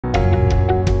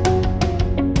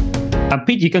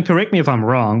Piet, you can correct me if I'm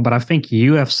wrong, but I think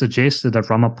you have suggested that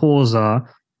Ramaphosa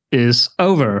is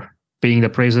over being the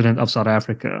president of South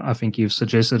Africa. I think you've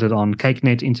suggested it on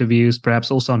CakeNet interviews,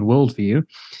 perhaps also on WorldView.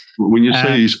 When you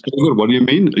say he's over, what do you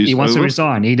mean? He wants to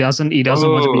resign. He doesn't want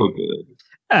to be. Okay.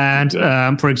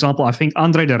 And for example, I think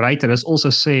Andre de Ruyter has also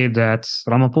said that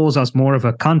Ramaphosa is more of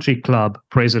a country club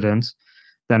president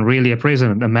than really a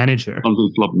president, a manager.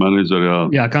 Country club manager, yeah.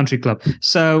 Yeah, country club.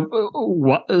 So,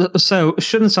 so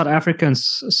shouldn't South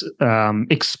Africans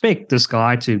expect this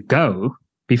guy to go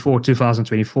before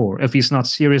 2024 if he's not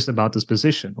serious about this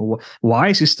position? Or why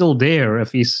is he still there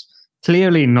if he's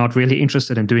clearly not really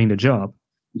interested in doing the job?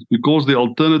 It's because the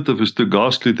alternative is too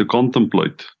ghastly to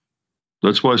contemplate.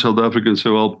 That's why South Africans say,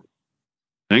 well,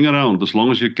 hang around as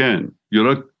long as you can. You're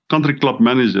a country club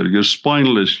manager. You're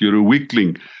spineless. You're a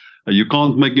weakling. You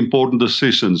can't make important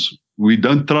decisions. We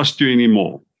don't trust you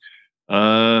anymore.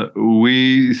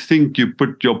 We think you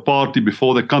put your party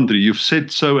before the country. You've said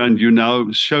so, and you're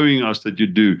now showing us that you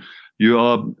do. You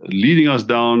are leading us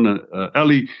down an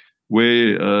alley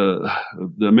where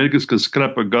the Americans can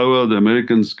scrap AGOA, the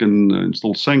Americans can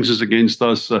install sanctions against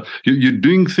us. You're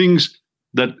doing things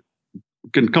that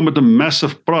can come at a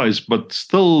massive price, but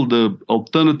still the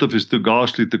alternative is too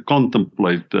ghastly to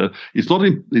contemplate.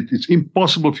 It's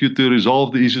impossible for you to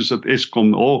resolve the issues at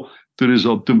Eskom or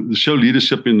to show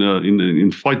leadership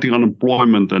in fighting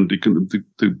unemployment and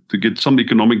to get some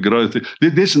economic growth.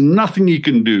 There's nothing he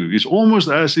can do. It's almost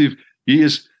as if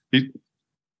he's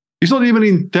not even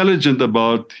intelligent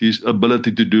about his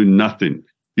ability to do nothing.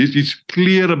 He's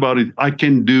clear about it. I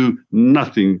can do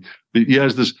nothing. He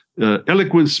has this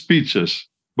eloquent speeches,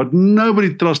 but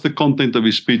nobody trusts the content of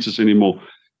his speeches anymore.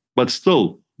 But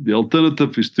still, the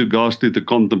alternative is too ghastly to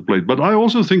contemplate. But I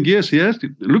also think, yes, he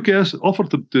has offered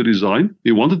to resign.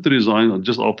 He wanted to resign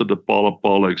just after the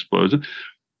Pala explosion.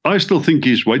 I still think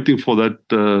he's waiting for that,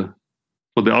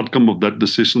 for the outcome of that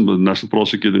decision with the National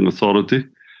Prosecuting Authority.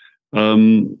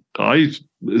 I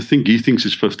think he thinks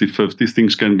it's 50-50.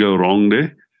 Things can go wrong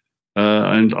there.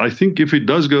 And I think if it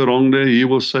does go wrong there, he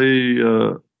will say,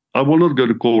 I will not go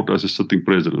to court as a sitting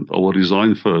president. I will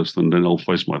resign first, and then I'll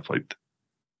face my fate.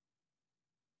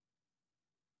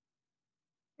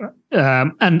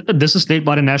 And this is led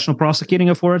by the National Prosecuting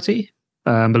Authority,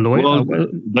 Well,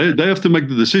 they have to make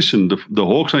the decision. The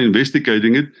Hawks are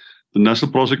investigating it. The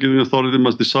National Prosecuting Authority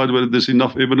must decide whether there's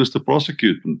enough evidence to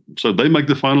prosecute. So they make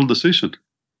the final decision.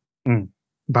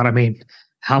 But I mean,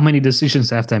 how many decisions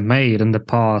have they made in the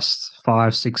past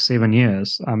 5, 6, 7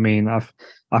 years? I mean,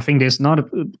 I think there's not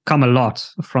come a lot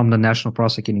from the National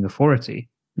Prosecuting Authority.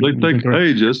 They take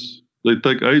ages. They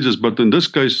take ages. But in this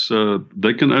case,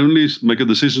 they can only make a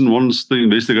decision once the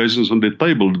investigation is on their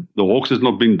table. The Hawks has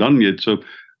not been done yet. So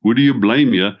who do you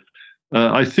blame here?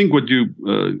 I think what you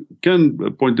can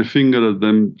point a finger at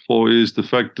them for is the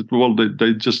fact that, well,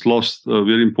 they just lost a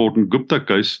very important Gupta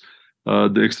case.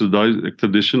 The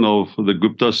extradition of the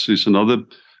Guptas is another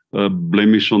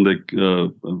blemish on their,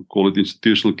 call it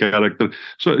institutional character.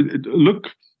 So look,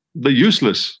 they're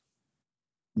useless.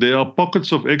 There are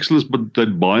pockets of excellence, but they're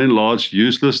by and large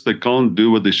useless. They can't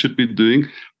do what they should be doing.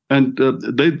 And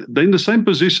they're in the same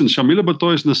position. Shamila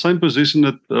Batoy is in the same position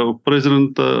that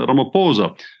President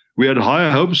Ramaphosa. We had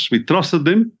higher hopes. We trusted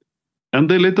them, and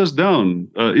they let us down.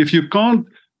 If you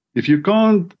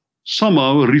can't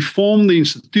somehow reform the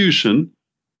institution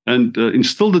and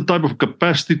instill the type of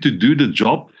capacity to do the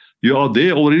job, you are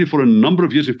there already for a number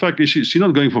of years. In fact, she's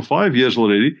not going for 5 years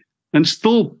already, and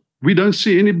still we don't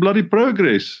see any bloody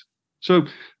progress. So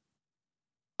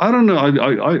I don't know.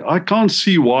 I can't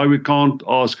see why we can't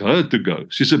ask her to go.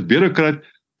 She's a bureaucrat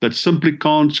that simply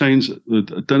can't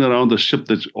turn around a ship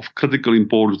that's of critical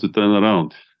importance to turn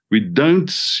around. We don't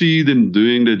see them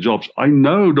doing their jobs. I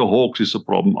know the Hawks is a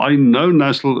problem. I know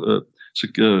national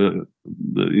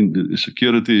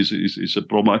security is a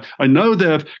problem. I know they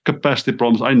have capacity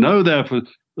problems. I know they have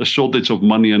a shortage of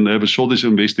money and they have a shortage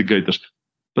of investigators.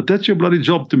 But that's your bloody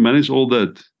job to manage all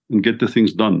that and get the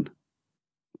things done.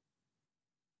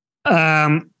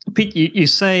 Piet, you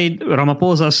say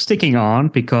Ramaphosa is sticking on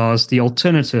because the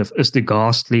alternative is too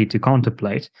ghastly to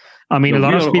contemplate. I mean, a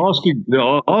lot of people they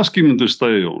are asking him to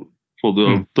stay on for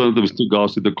the alternative is too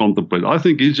ghastly to contemplate. I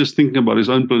think he's just thinking about his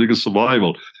own political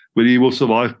survival, whether he will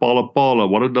survive Pala.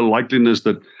 What are the likeliness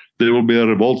that there will be a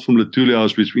revolt from the Tule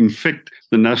House, which will infect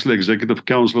the National Executive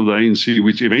Council of the ANC,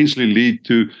 which eventually lead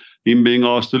to him being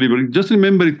asked to leave. But just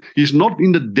remember, he's not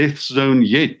in the death zone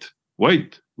yet.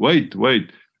 Wait.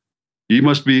 He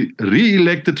must be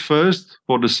re-elected first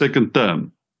for the second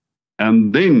term.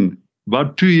 And then,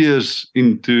 about 2 years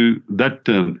into that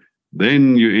term,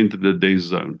 then you enter the death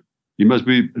zone. he must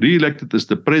be re-elected as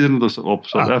the president of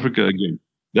South Africa again.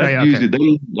 That usually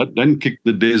then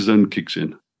the dead zone kicks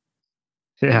in.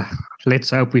 Yeah,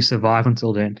 let's hope we survive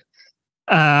until then.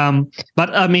 But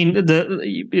I mean,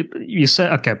 you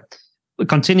said, okay,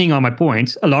 continuing on my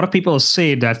point, a lot of people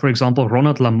say that, for example,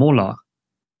 Ronald Lamola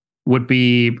would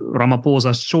be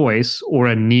Ramaphosa's choice or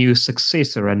a new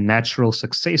successor, a natural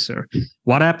successor.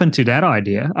 What happened to that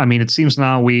idea? I mean, it seems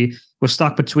now we're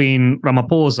stuck between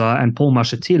Ramaphosa and Paul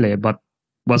Mashatile, but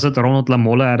was it Ronald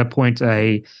Lamola at a point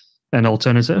an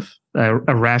alternative,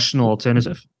 a rational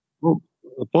alternative? Well,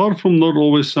 apart from not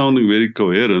always sounding very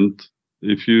coherent,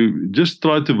 if you just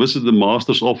try to visit the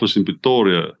master's office in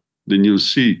Pretoria, then you'll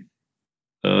see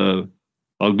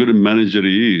how good a manager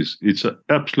he is. It's an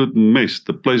absolute mess.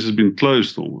 The place has been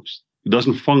closed almost. It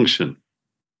doesn't function.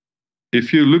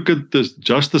 If you look at the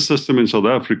justice system in South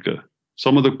Africa,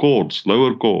 some of the courts,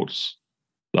 lower courts,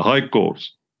 the high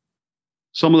courts,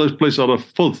 some of those places are a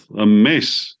filth, a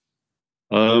mess.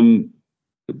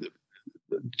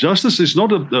 Justice is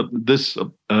not this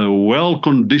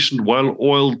well-conditioned,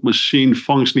 well-oiled machine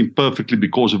functioning perfectly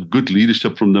because of good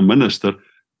leadership from the minister.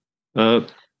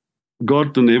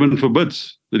 God and heaven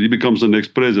forbids that he becomes the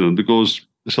next president, because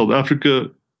South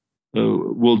Africa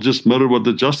will just mirror what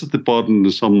the Justice Department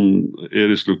in some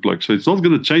areas look like. So it's not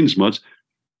going to change much.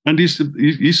 And he's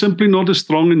simply not a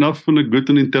strong enough and a good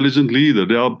and intelligent leader.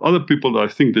 There are other people that I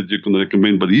think that you can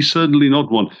recommend, but he's certainly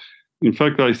not one. In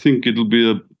fact, I think it'll be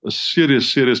a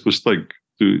serious mistake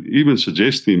to even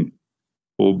suggest him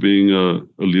for being a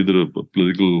leader, a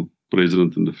political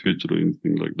president in the future or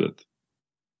anything like that.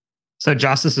 So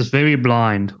justice is very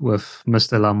blind with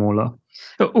Mr. Lamola.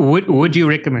 Would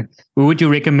you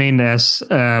recommend as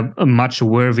a much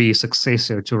worthy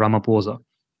successor to Ramaphosa?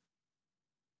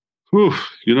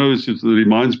 It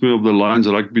reminds me of the Lions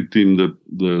rugby team. The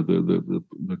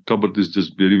cupboard is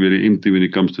just very, very empty when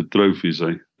it comes to trophies.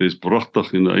 There's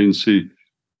prachtig in the ANC.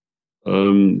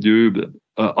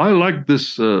 I like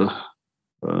this. The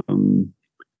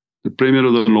Premier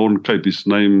of the Northern Cape. His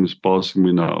name is passing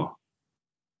me now.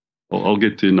 I'll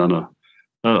get to Nana.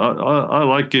 I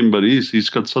like him, but he's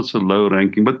got such a low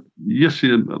ranking. But yes,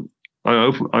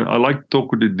 I like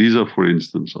Toko Didiza, for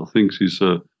instance. I think he's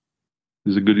a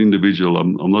good individual.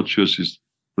 I'm not sure she's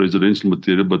presidential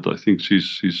material, but I think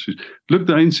she's look,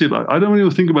 the ANC. I don't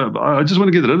even think about it. I just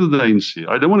want to get rid of the ANC.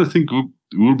 I don't want to think who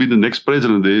will be the next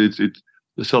president there.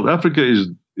 South Africa is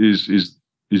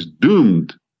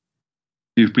doomed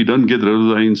if we don't get rid of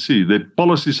the ANC. Their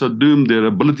policies are doomed. Their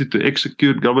ability to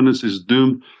execute governance is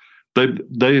doomed. They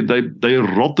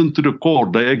rotten to the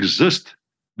core. They exist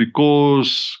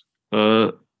because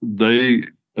they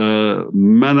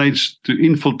managed to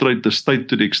infiltrate the state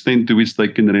to the extent to which they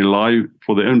can rely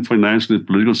for their own financial and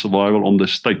political survival on the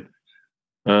state.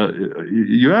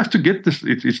 You have to get this.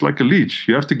 It's like a leech.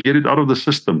 You have to get it out of the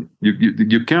system.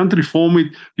 You can't reform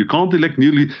it. You can't elect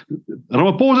newly.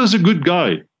 Ramaphosa is a good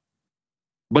guy,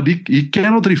 but he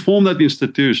cannot reform that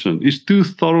institution. It's too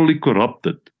thoroughly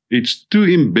corrupted. It's too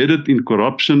embedded in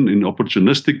corruption, in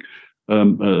opportunistic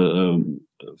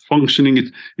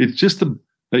functioning. It's just an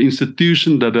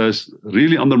institution that has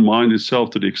really undermined itself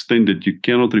to the extent that you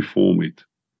cannot reform it.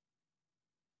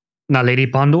 Now, Lady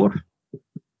Pandor?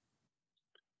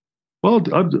 Well,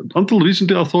 until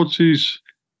recently, I thought she's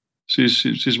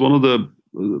one of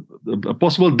a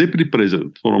possible deputy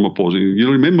president for Ramaphosa.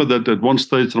 You remember that at one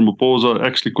stage Ramaphosa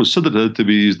actually considered her to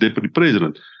be his deputy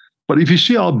president. But if you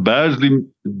see how badly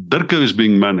Dirko is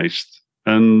being managed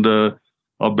and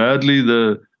how badly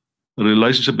the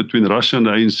relationship between Russia and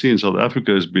the ANC in South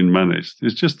Africa has been managed,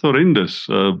 it's just horrendous.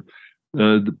 Her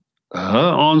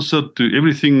answer to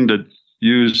everything that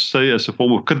you say as a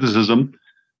form of criticism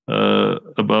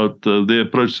about their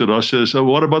approach to Russia is,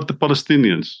 what about the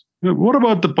Palestinians? What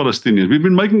about the Palestinians? We've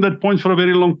been making that point for a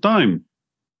very long time.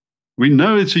 We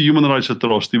know it's a human rights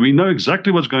atrocity. We know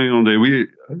exactly what's going on there. We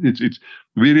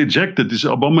reject it. It's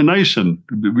an abomination.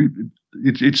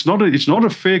 It's not a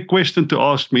fair question to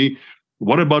ask me,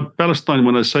 what about Palestine,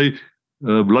 when I say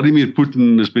Vladimir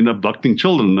Putin has been abducting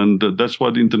children, and that's why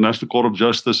the International Court of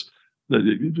Justice.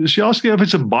 She asked me if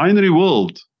it's a binary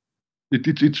world.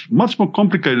 It's much more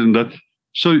complicated than that.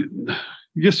 So,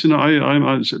 yes,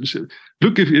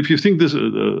 look, if you think this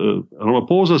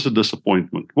Ramaphosa is a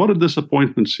disappointment, what a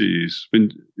disappointment she is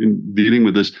in dealing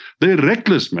with this. They're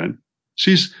reckless, man.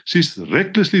 She's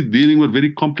recklessly dealing with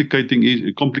very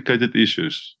complicated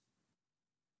issues.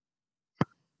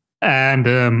 And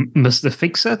Mr.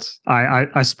 Fix-It,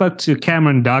 I spoke to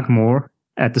Cameron Dugmore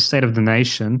at the State of the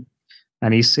Nation,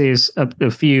 And he says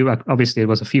obviously it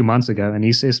was a few months ago, and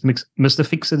he says Mr.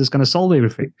 Fix-It is going to solve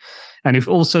everything. And we've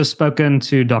also spoken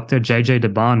to Dr. JJ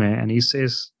Debane, and he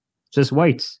says, just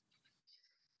wait.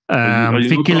 Are you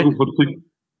not talking for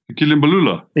Fikile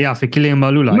Mbalula? Yeah, Fikile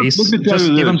Mbalula. Just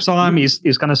give him time, he's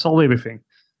going to solve everything.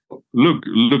 Look,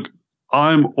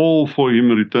 I'm all for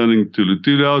him returning to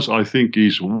Lutuli House. I think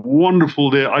he's wonderful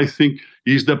there. I think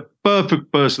he's the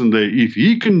perfect person there. If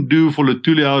he can do for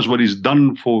Lutuli House what he's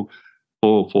done for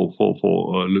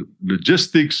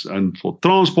logistics and for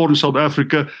transport in South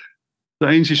Africa, the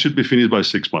ANC should be finished by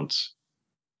 6 months.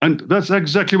 And that's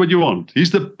exactly what you want.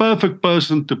 He's the perfect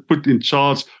person to put in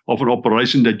charge of an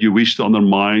operation that you wish to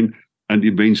undermine and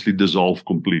eventually dissolve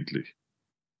completely.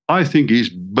 I think he's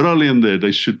brilliant there.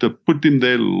 They should have put him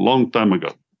there a long time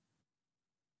ago.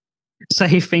 So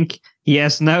you think he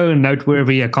has no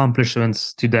noteworthy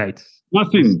accomplishments to date?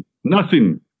 Nothing.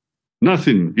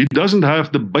 He doesn't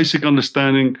have the basic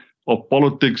understanding of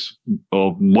politics,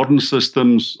 of modern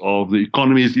systems, of the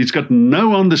economy. He's got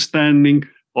no understanding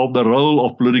of the role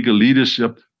of political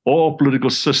leadership or political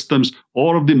systems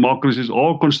or of democracies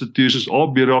or constitutions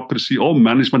or bureaucracy or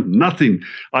management. Nothing.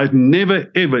 I've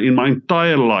never, ever in my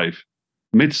entire life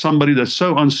met somebody that's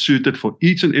so unsuited for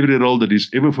each and every role that he's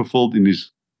ever fulfilled in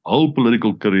his whole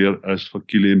political career as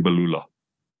Fikile Mbalula.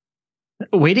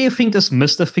 Where do you think this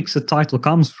Mr. Fix-It title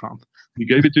comes from? He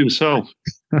gave it to himself.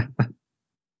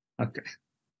 Okay.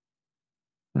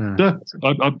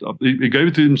 He gave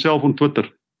it to himself on Twitter.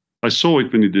 I saw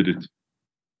it when he did it.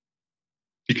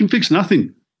 He can fix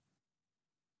nothing.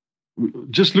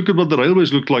 Just look at what the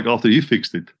railways looked like after he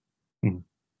fixed it.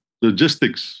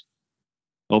 Logistics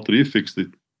after he fixed it.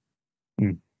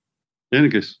 Any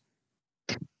case.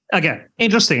 Okay,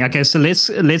 interesting. Okay, so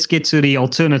let's get to the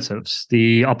alternatives,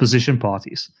 the opposition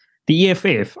parties. The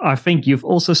EFF, I think you've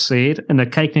also said in a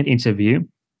CakeNet interview,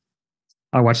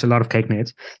 I watch a lot of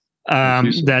CakeNet,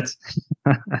 that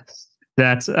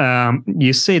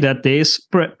you say that there's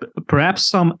perhaps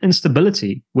some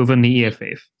instability within the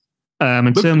EFF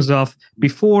in terms of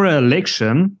before an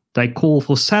election, they call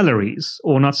for salaries,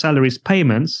 or not salaries,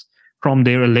 payments from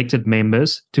their elected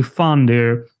members to fund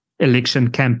their election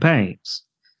campaigns.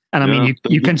 And I mean,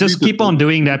 you can just keep on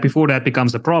doing that before that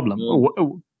becomes a problem.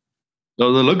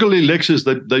 So the local elections,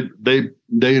 they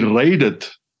raided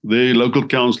the local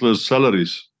councillors'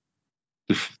 salaries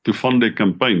to fund their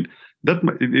campaign.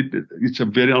 It's a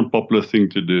very unpopular thing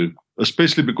to do,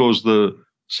 especially because the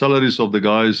salaries of the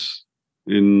guys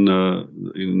in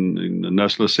the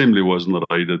National Assembly wasn't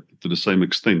raided to the same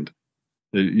extent.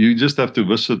 You just have to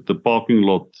visit the parking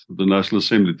lot of the National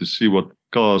Assembly to see what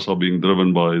cars are being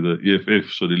driven by the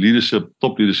EFF. So the leadership,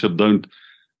 top leadership,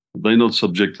 they're not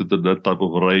subjected to that type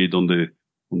of raid on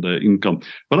their income.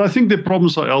 But I think the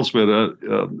problems are elsewhere.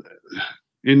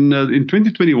 In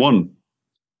 2021,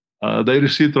 they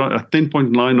received around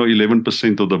 10.9 or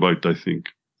 11% of the vote, I think.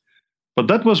 But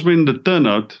that was when the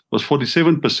turnout was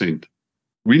 47%.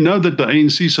 We know that the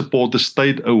ANC supporters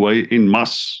stayed away in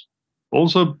mass.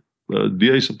 Also,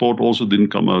 DA support also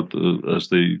didn't come out as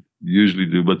they usually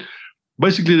do. But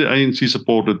basically, the ANC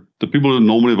supported, the people who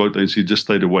normally vote ANC just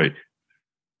stayed away.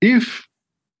 If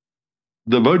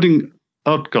the voting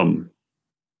outcome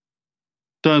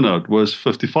turnout was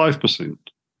 55%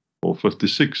 or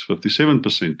 56,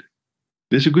 57%,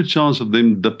 there's a good chance of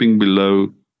them dipping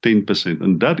below 10%.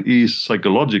 And that is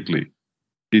psychologically,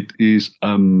 it is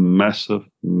a massive,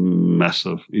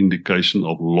 massive indication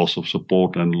of loss of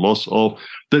support and loss of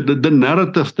the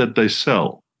narrative that they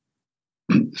sell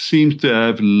seems to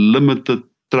have limited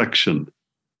traction.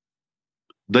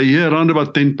 They hear around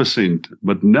about 10%,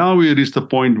 but now we reach the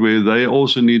point where they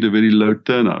also need a very low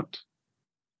turnout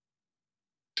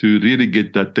to really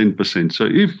get that 10%. So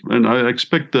and I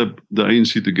expect the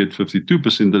ANC to get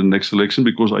 52% in the next election,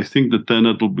 because I think the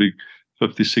turnout will be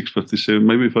 56, 57,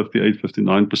 maybe 58,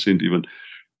 59% even.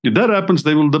 If that happens,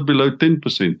 they will dip below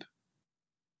 10%.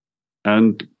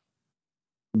 And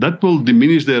that will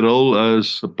diminish their role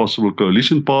as a possible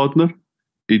coalition partner.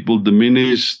 It will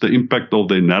diminish the impact of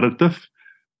their narrative.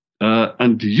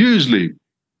 And usually,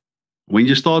 when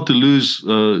you start to lose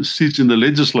seats in the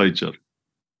legislature,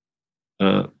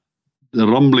 the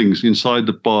rumblings inside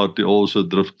the party also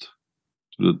drift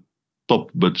to the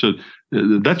top. But so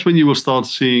that's when you will start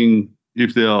seeing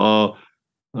if there are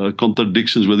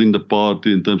contradictions within the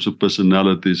party in terms of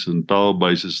personalities and power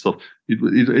bases stuff.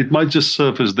 It might just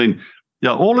surface then.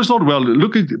 Yeah, all is not well.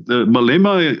 Look at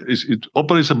Malema. It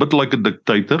operates a bit like a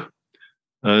dictator.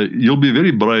 You'll be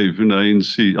very brave in the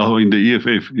ANC or in the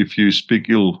EFF if you speak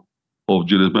ill of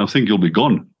Julius. I think you'll be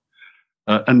gone.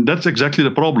 And that's exactly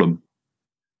the problem.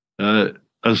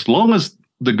 As long as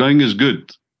the going is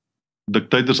good.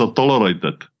 Dictators are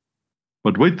tolerated.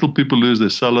 But wait till people lose their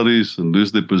salaries and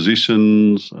lose their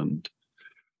positions and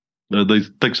they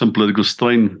take some political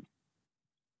strain,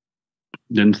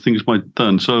 then things might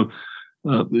turn. So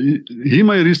he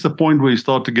may reach the point where he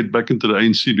starts to get back into the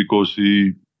ANC because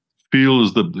he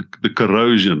feels the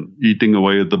corrosion eating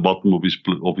away at the bottom of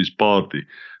his party.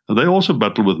 And they also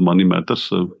battle with money matters,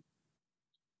 so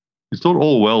it's not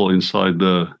all well inside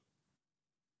the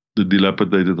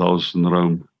dilapidated house in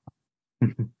Rome.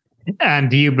 And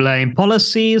do you blame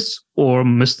policies or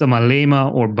Mr.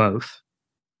 Malema or both?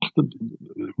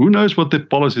 Who knows what their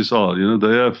policies are? You know,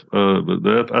 they have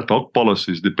ad hoc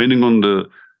policies depending on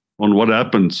what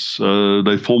happens.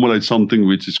 They formulate something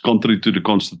which is contrary to the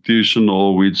constitution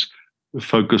or which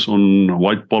focus on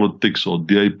white politics or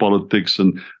DA politics.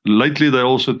 And lately, they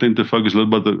also tend to focus a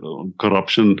little bit on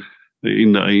corruption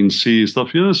in the ANC and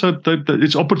stuff. You know, so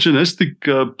it's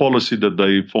opportunistic policy that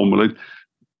they formulate.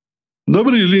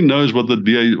 Nobody really knows what the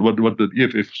DA, what the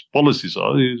EFF's policies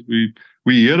are. We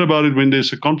hear about it when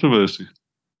there's a controversy.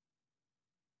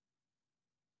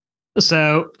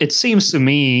 So it seems to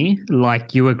me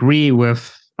like you agree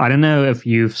with, I don't know if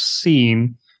you've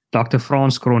seen Dr.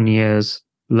 Frans Cronje's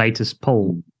latest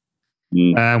poll,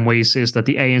 where he says that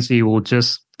the ANC will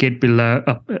just get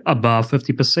above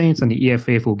 50% and the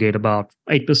EFF will get about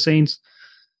 8%.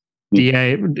 Do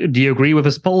you agree with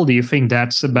his poll? Do you think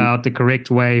that's about the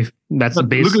correct way? That's the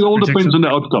best. Look, it all depends on the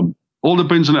outcome. All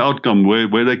depends on the outcome,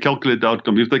 where they calculate the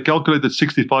outcome. If they calculate at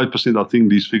 65%, I think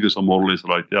these figures are more or less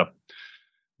right. Yeah.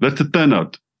 That's the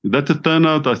turnout.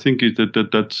 I think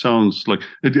that sounds like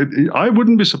I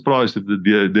wouldn't be surprised if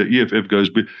the EFF goes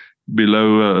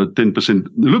below 10%.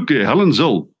 Look, Helen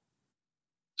Zille,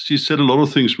 she said a lot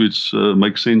of things which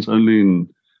make sense only in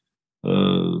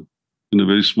a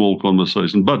very small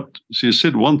conversation. But she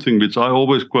said one thing which I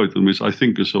always quote and which I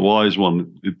think is a wise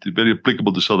one. It's very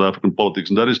applicable to South African politics,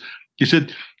 and that is, he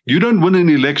said, "You don't win an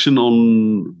election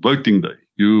on voting day.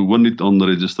 You win it on the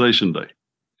registration day."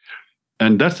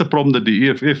 And that's the problem that the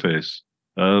EFF has.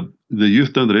 The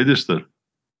youth don't register.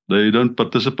 They don't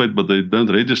participate, but they don't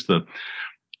register.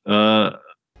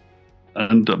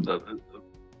 And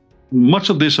much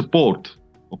of their support,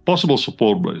 or possible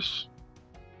support base,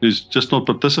 is just not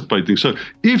participating. So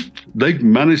if they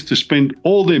manage to spend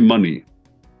all their money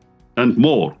and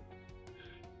more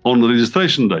on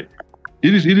registration day,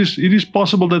 it is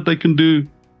possible that they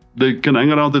can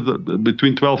hang around at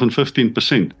between 12 and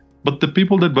 15%. But the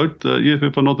people that vote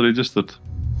EFF are not registered.